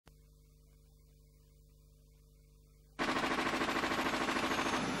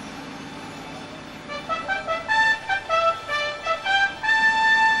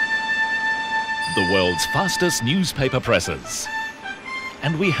world's fastest newspaper presses.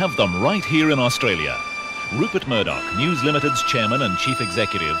 And we have them right here in Australia. Rupert Murdoch, News Limited's chairman and chief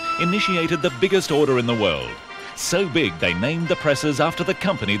executive, initiated the biggest order in the world. So big they named the presses after the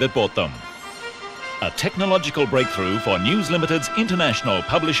company that bought them. A technological breakthrough for News Limited's international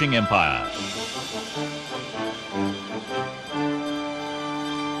publishing empire.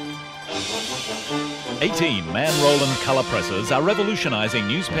 Man roll and colour presses are revolutionising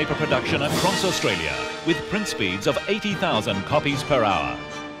newspaper production across Australia with print speeds of 80,000 copies per hour.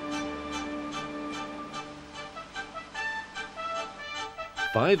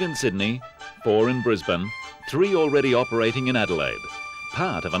 Five in Sydney, 4 in Brisbane, 3 already operating in Adelaide,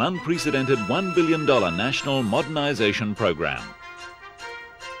 part of an unprecedented $1 billion national modernisation program.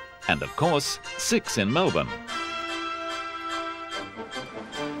 And of course, 6 in Melbourne.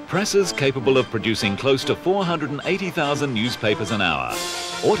 Presses capable of producing close to 480,000 newspapers an hour.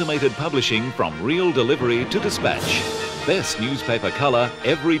 Automated publishing from real delivery to dispatch. Best newspaper colour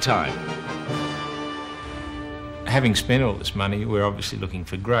every time. Having spent all this money, we're obviously looking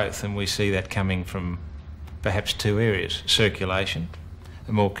for growth, and we see that coming from perhaps 2 areas. Circulation,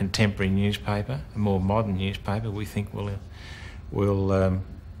 a more contemporary newspaper, a more modern newspaper we think will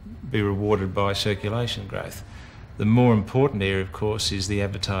be rewarded by circulation growth. The more important area, of course, is the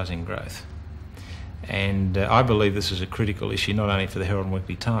advertising growth. And I believe this is a critical issue, not only for the Herald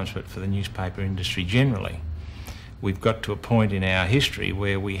Weekly Times, but for the newspaper industry generally. We've got to a point in our history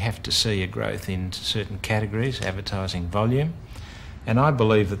where we have to see a growth in certain categories, advertising volume, and I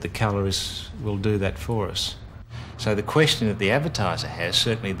believe that the colour will do that for us. So the question that the advertiser has,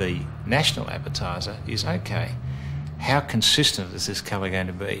 certainly the national advertiser, is okay, how consistent is this colour going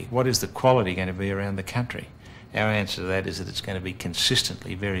to be? What is the quality going to be around the country? Our answer to that is that it's going to be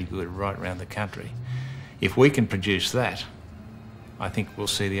consistently very good right around the country. If we can produce that, I think we'll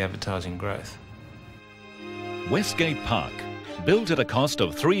see the advertising growth. Westgate Park. Built at a cost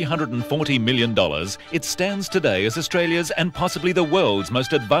of $340 million, it stands today as Australia's and possibly the world's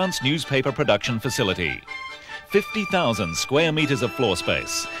most advanced newspaper production facility. 50,000 square metres of floor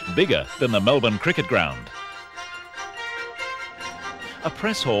space, bigger than the Melbourne cricket ground. A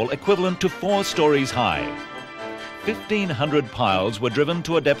press hall equivalent to 4 stories high. 1,500 piles were driven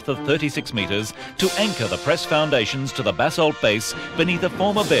to a depth of 36 metres to anchor the press foundations to the basalt base beneath a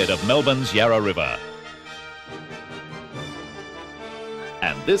former bed of Melbourne's Yarra River.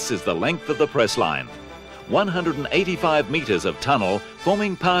 And this is the length of the press line. 185 metres of tunnel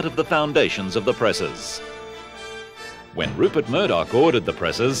forming part of the foundations of the presses. When Rupert Murdoch ordered the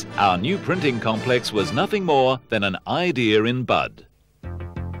presses, our new printing complex was nothing more than an idea in bud.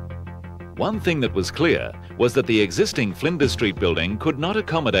 One thing that was clear was that the existing Flinders Street building could not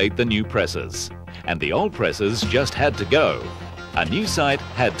accommodate the new presses, and the old presses just had to go. A new site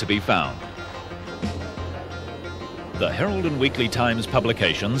had to be found. The Herald and Weekly Times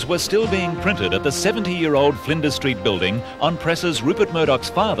publications were still being printed at the 70-year-old Flinders Street building on presses Rupert Murdoch's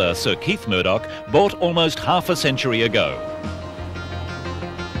father, Sir Keith Murdoch, bought almost half a century ago.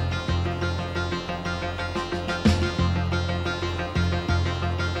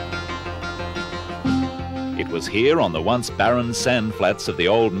 It was here on the once barren sand flats of the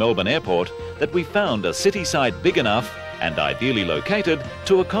old Melbourne airport that we found a city site big enough and ideally located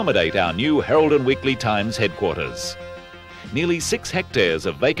to accommodate our new Herald and Weekly Times headquarters. Nearly 6 hectares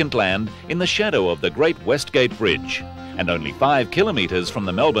of vacant land in the shadow of the Great Westgate Bridge and only 5 kilometres from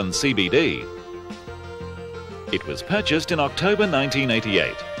the Melbourne CBD. It was purchased in October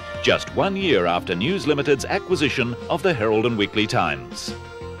 1988, just 1 year after News Limited's acquisition of the Herald and Weekly Times.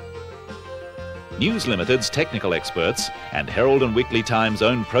 News Limited's technical experts and Herald and Weekly Times'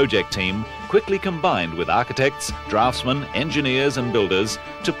 own project team quickly combined with architects, draftsmen, engineers and builders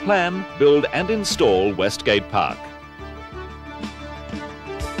to plan, build and install Westgate Park.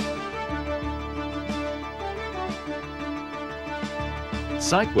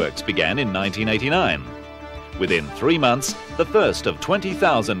 Site works began in 1989. Within 3 months, the first of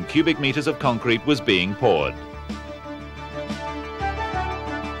 20,000 cubic metres of concrete was being poured.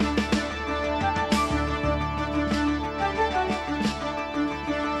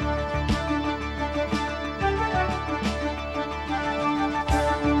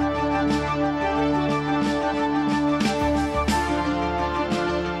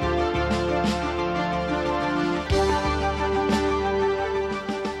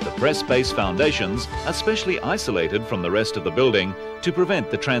 Press base foundations are specially isolated from the rest of the building to prevent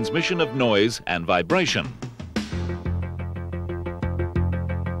the transmission of noise and vibration.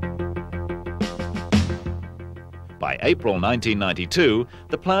 By April 1992,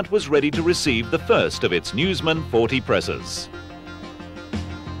 the plant was ready to receive the first of its Newsman 40 presses.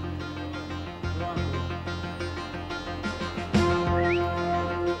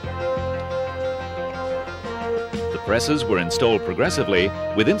 presses were installed progressively,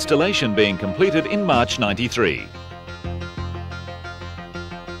 with installation being completed in March '93.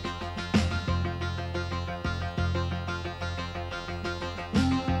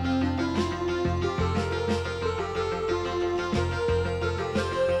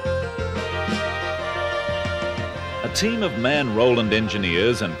 A team of Man Roland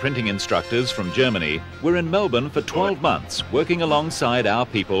engineers and printing instructors from Germany were in Melbourne for 12 months, working alongside our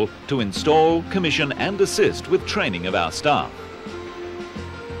people to install, commission and assist with training of our staff.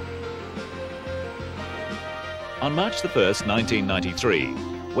 On March the 1st,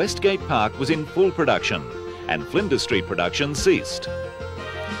 1993, Westgate Park was in full production and Flinders Street production ceased.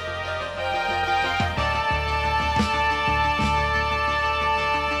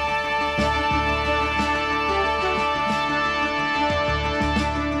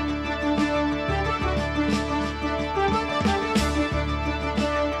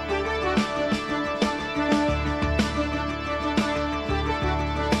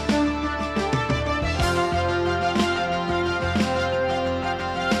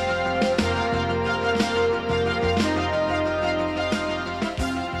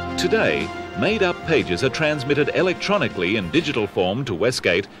 Today, made-up pages are transmitted electronically in digital form to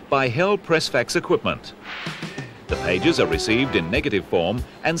Westgate by Herald press fax equipment. The pages are received in negative form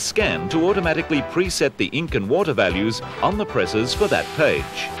and scanned to automatically preset the ink and water values on the presses for that page.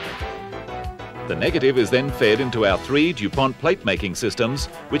 The negative is then fed into our 3 DuPont plate-making systems,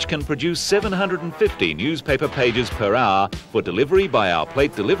 which can produce 750 newspaper pages per hour for delivery by our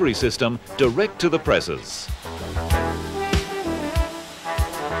plate delivery system direct to the presses.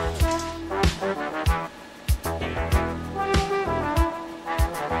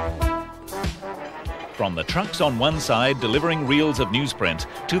 From the trucks on one side delivering reels of newsprint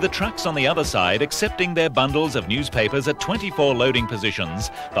to the trucks on the other side accepting their bundles of newspapers at 24 loading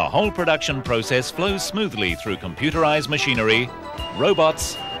positions, the whole production process flows smoothly through computerized machinery,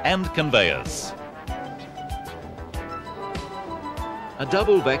 robots and conveyors. A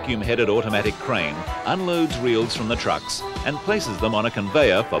double vacuum-headed automatic crane unloads reels from the trucks and places them on a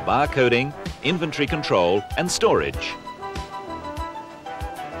conveyor for barcoding, inventory control and storage.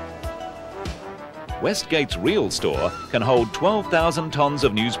 Westgate's reel store can hold 12,000 tonnes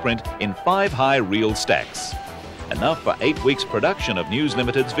of newsprint in 5 high reel stacks, enough for 8 weeks' production of News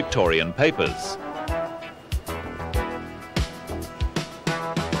Limited's Victorian papers.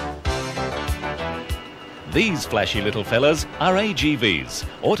 These flashy little fellas are AGVs,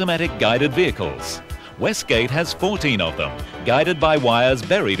 automatic guided vehicles. Westgate has 14 of them, guided by wires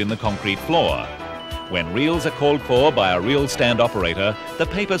buried in the concrete floor. When reels are called for by a reel stand operator, the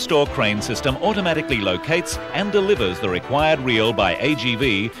paper store crane system automatically locates and delivers the required reel by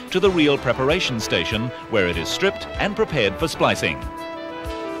AGV to the reel preparation station, where it is stripped and prepared for splicing.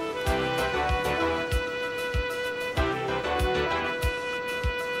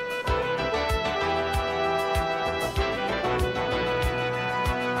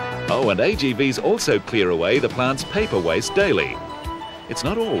 Oh, and AGVs also clear away the plant's paper waste daily. It's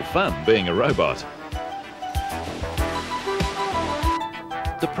not all fun being a robot.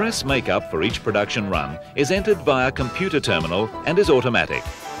 The press makeup for each production run is entered via computer terminal and is automatic,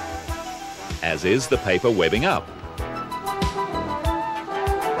 as is the paper webbing up.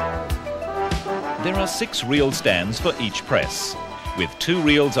 There are 6 reel stands for each press, with 2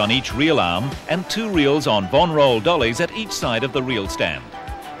 reels on each reel arm and 2 reels on Von Roll dollies at each side of the reel stand.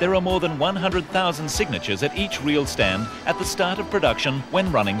 There are more than 100,000 signatures at each reel stand at the start of production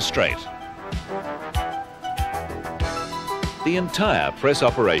when running straight. The entire press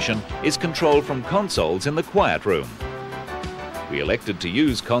operation is controlled from consoles in the quiet room. We elected to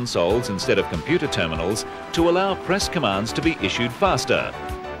use consoles instead of computer terminals to allow press commands to be issued faster,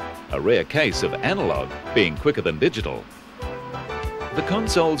 a rare case of analogue being quicker than digital. The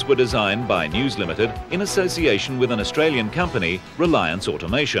consoles were designed by News Limited in association with an Australian company, Reliance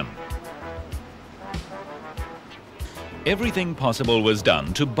Automation. Everything possible was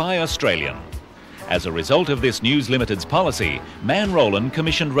done to buy Australian. As a result of this News Limited's policy, Man Roland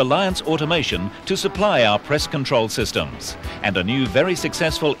commissioned Reliance Automation to supply our press control systems, and a new very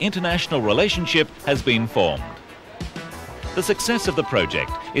successful international relationship has been formed. The success of the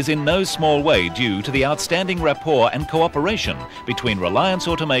project is in no small way due to the outstanding rapport and cooperation between Reliance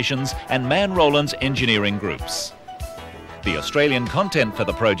Automation's and Man Roland's engineering groups. The Australian content for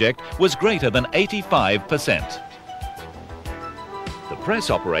the project was greater than 85%. The press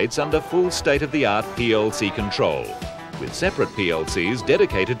operates under full state-of-the-art PLC control, with separate PLCs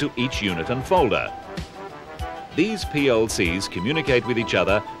dedicated to each unit and folder. These PLCs communicate with each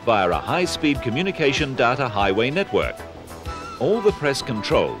other via a high-speed communication data highway network. All the press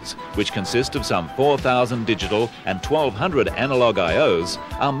controls, which consist of some 4,000 digital and 1,200 analogue I/Os,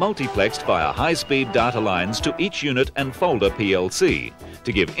 are multiplexed via high-speed data lines to each unit and folder PLC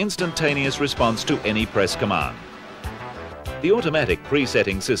to give instantaneous response to any press command. The automatic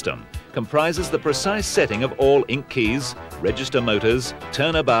pre-setting system comprises the precise setting of all ink keys, register motors,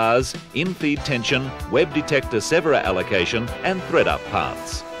 turner bars, in-feed tension, web detector severa allocation and thread-up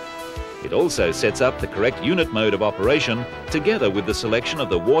paths. It also sets up the correct unit mode of operation together with the selection of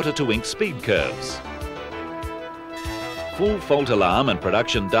the water-to-ink speed curves. Full fault alarm and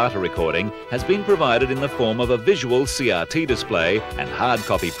production data recording has been provided in the form of a visual CRT display and hard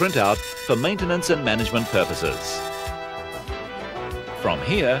copy printout for maintenance and management purposes. From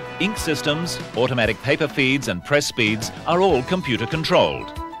here, ink systems, automatic paper feeds and press speeds are all computer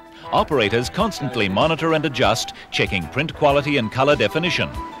controlled. Operators constantly monitor and adjust, checking print quality and colour definition.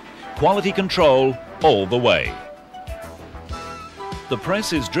 Quality control all the way. The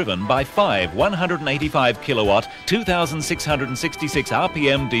press is driven by 5 185 kilowatt, 2,666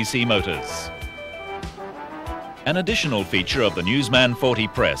 RPM DC motors. An additional feature of the Newsman 40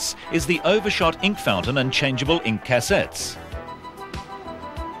 press is the overshot ink fountain and changeable ink cassettes.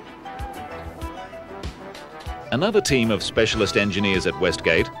 Another team of specialist engineers at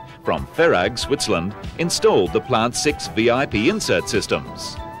Westgate, from Ferrag, Switzerland, installed the plant's 6 VIP insert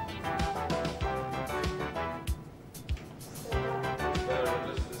systems.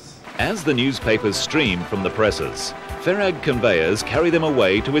 As the newspapers stream from the presses, Ferrag conveyors carry them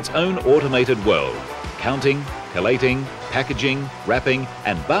away to its own automated world, counting, collating, packaging, wrapping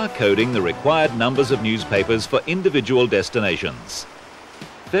and barcoding the required numbers of newspapers for individual destinations.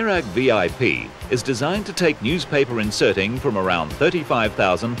 Ferrag VIP is designed to take newspaper inserting from around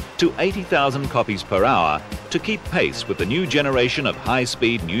 35,000 to 80,000 copies per hour to keep pace with the new generation of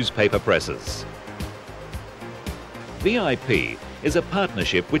high-speed newspaper presses. VIP is a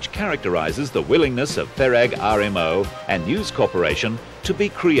partnership which characterises the willingness of Ferrag RMO and News Corporation to be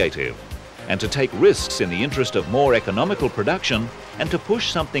creative and to take risks in the interest of more economical production and to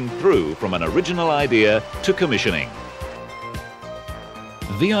push something through from an original idea to commissioning.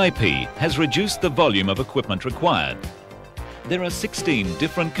 VIP has reduced the volume of equipment required. There are 16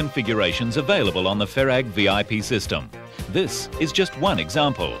 different configurations available on the Ferrag VIP system. This is just one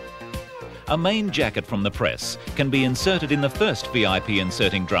example. A main jacket from the press can be inserted in the first VIP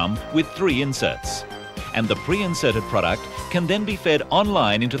inserting drum with 3 inserts, and the pre-inserted product can then be fed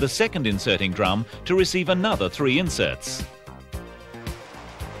online into the second inserting drum to receive another 3 inserts.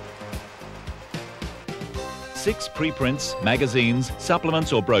 6 preprints, magazines,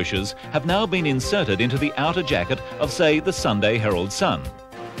 supplements or brochures have now been inserted into the outer jacket of, say, the Sunday Herald Sun.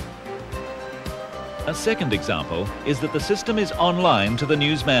 A second example is that the system is online to the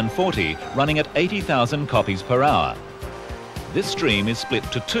Newsman 40 running at 80,000 copies per hour. This stream is split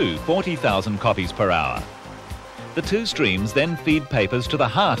to 2 40,000 copies per hour. The 2 streams then feed papers to the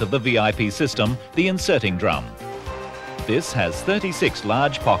heart of the VIP system, the inserting drum. This has 36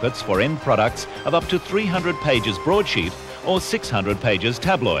 large pockets for end products of up to 300 pages broadsheet or 600 pages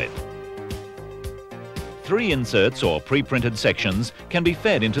tabloid. 3 inserts or pre-printed sections can be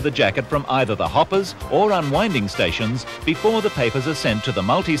fed into the jacket from either the hoppers or unwinding stations before the papers are sent to the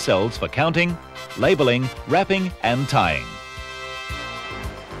multi-cells for counting, labelling, wrapping and tying.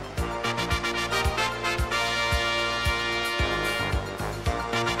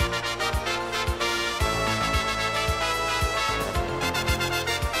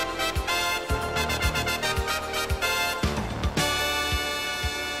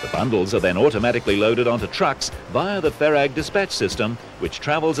 Bundles are then automatically loaded onto trucks via the Ferrag dispatch system, which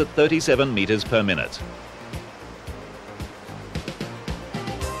travels at 37 metres per minute.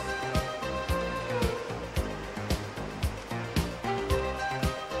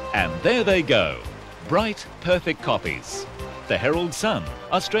 And there they go, bright, perfect copies. The Herald Sun,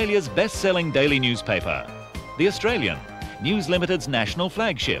 Australia's best-selling daily newspaper. The Australian, News Limited's national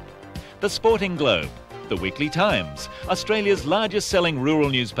flagship. The Sporting Globe, the Weekly Times, Australia's largest selling rural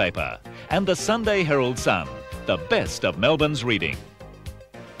newspaper, and the Sunday Herald Sun, the best of Melbourne's reading.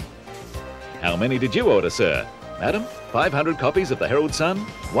 How many did you order, sir? Madam, 500 copies of the Herald Sun,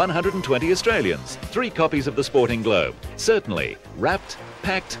 120 Australians, 3 copies of the Sporting Globe, certainly wrapped,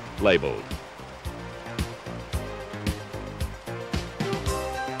 packed, labelled.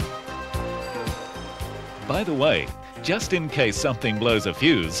 By the way, just in case something blows a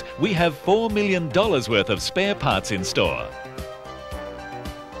fuse, we have $4 million worth of spare parts in store.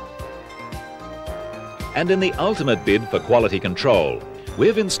 And in the ultimate bid for quality control,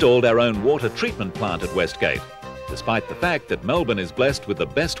 we've installed our own water treatment plant at Westgate, despite the fact that Melbourne is blessed with the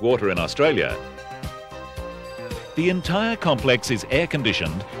best water in Australia. The entire complex is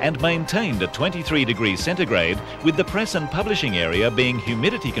air-conditioned and maintained at 23 degrees centigrade, with the press and publishing area being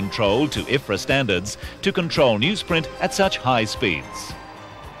humidity controlled to IFRA standards to control newsprint at such high speeds.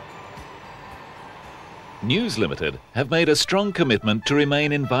 News Limited have made a strong commitment to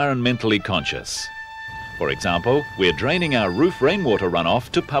remain environmentally conscious. For example, we're draining our roof rainwater runoff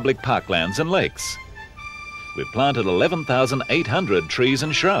to public parklands and lakes. We've planted 11,800 trees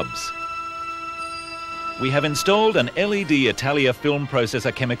and shrubs. We have installed an LED Italia film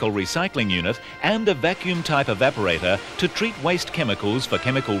processor chemical recycling unit and a vacuum-type evaporator to treat waste chemicals for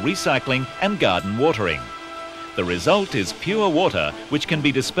chemical recycling and garden watering. The result is pure water which can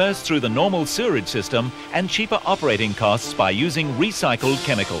be dispersed through the normal sewerage system and cheaper operating costs by using recycled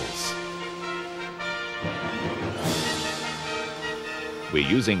chemicals. We're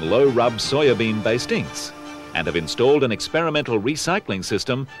using low-rub soybean-based inks and have installed an experimental recycling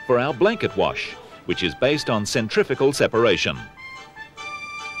system for our blanket wash, which is based on centrifugal separation.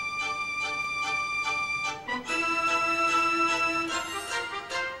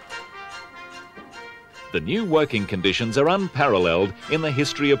 The new working conditions are unparalleled in the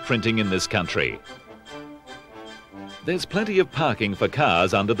history of printing in this country. There's plenty of parking for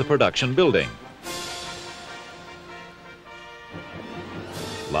cars under the production building.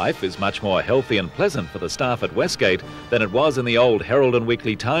 Life is much more healthy and pleasant for the staff at Westgate than it was in the old Herald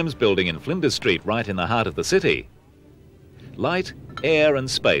Weekly Times building in Flinders Street, right in the heart of the city. Light, air and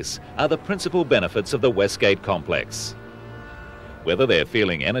space are the principal benefits of the Westgate complex. Whether they're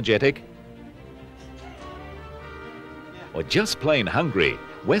feeling energetic or just plain hungry,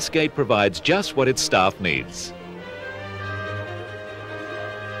 Westgate provides just what its staff needs.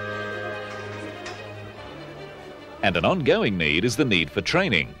 And an ongoing need is the need for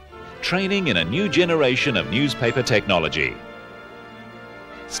training. Training in a new generation of newspaper technology.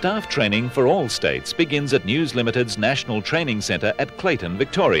 Staff training for all states begins at News Limited's National Training Centre at Clayton,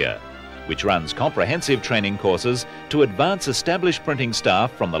 Victoria, which runs comprehensive training courses to advance established printing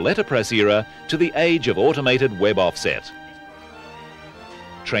staff from the letterpress era to the age of automated web offset.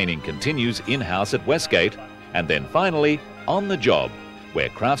 Training continues in-house at Westgate and then finally on the job, where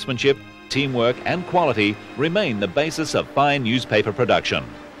craftsmanship, teamwork and quality remain the basis of fine newspaper production.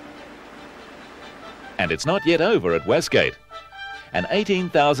 And it's not yet over at Westgate. An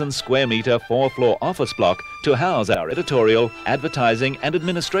 18,000 square metre 4-floor office block to house our editorial, advertising and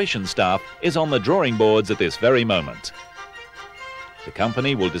administration staff is on the drawing boards at this very moment. The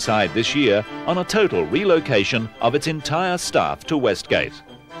company will decide this year on a total relocation of its entire staff to Westgate.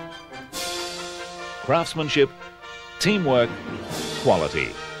 Craftsmanship, teamwork,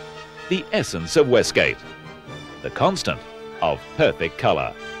 quality. The essence of Westgate. The constant of perfect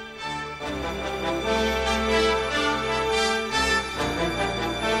colour.